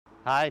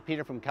Hi,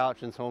 Peter from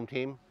Cowichan's Home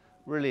Team.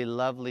 Really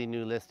lovely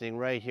new listing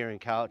right here in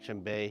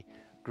Cowichan Bay.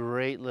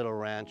 Great little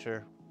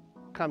rancher.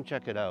 Come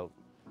check it out.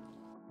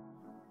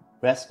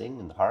 Resting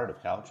in the heart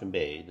of Cowichan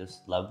Bay,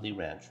 this lovely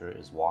rancher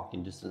is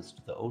walking distance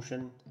to the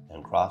ocean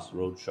and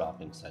Crossroads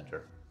Shopping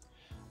Centre.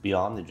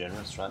 Beyond the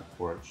generous front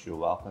porch, you're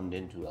welcomed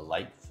into a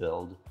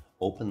light-filled,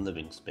 open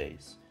living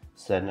space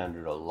set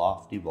under a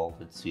lofty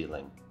vaulted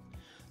ceiling.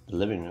 The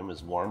living room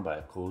is warmed by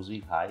a cozy,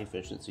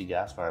 high-efficiency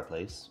gas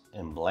fireplace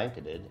and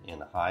blanketed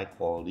in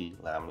high-quality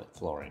laminate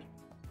flooring.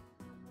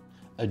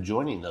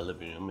 Adjoining the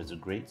living room is a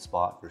great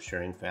spot for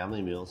sharing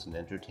family meals and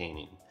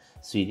entertaining.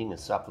 Seating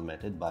is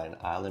supplemented by an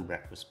island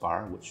breakfast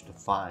bar which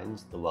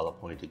defines the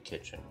well-appointed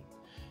kitchen.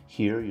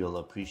 Here you'll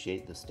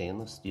appreciate the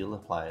stainless steel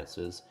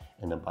appliances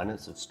and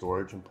abundance of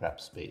storage and prep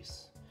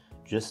space.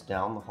 Just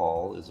down the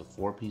hall is a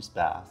 4-piece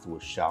bath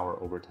with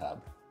shower over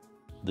tub.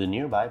 The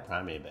nearby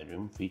primary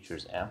bedroom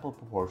features ample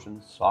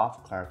proportions,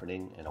 soft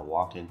carpeting, and a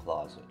walk-in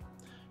closet.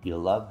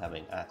 You'll love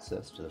having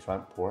access to the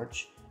front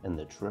porch and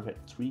the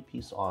terrific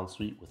 3-piece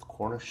ensuite with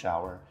corner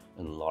shower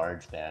and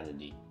large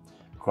vanity.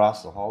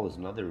 Across the hall is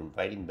another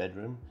inviting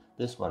bedroom,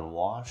 this one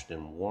washed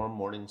in warm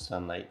morning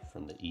sunlight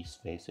from the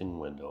east-facing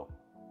window.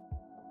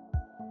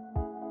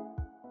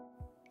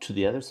 To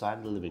the other side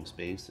of the living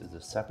space is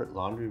a separate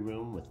laundry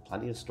room with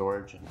plenty of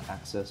storage and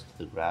access to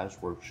the garage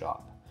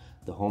workshop.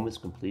 The home is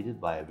completed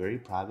by a very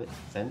private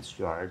fenced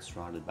yard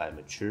surrounded by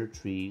mature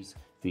trees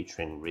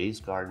featuring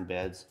raised garden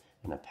beds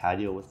and a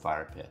patio with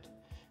fire pit.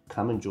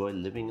 Come enjoy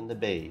living in the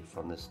bay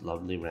from this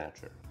lovely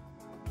rancher.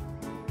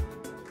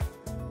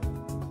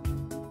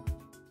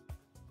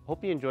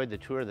 Hope you enjoyed the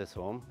tour of this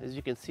home. As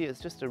you can see,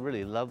 it's just a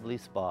really lovely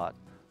spot.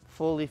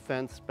 Fully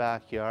fenced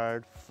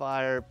backyard,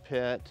 fire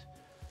pit,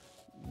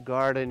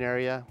 garden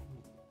area.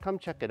 Come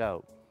check it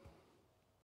out.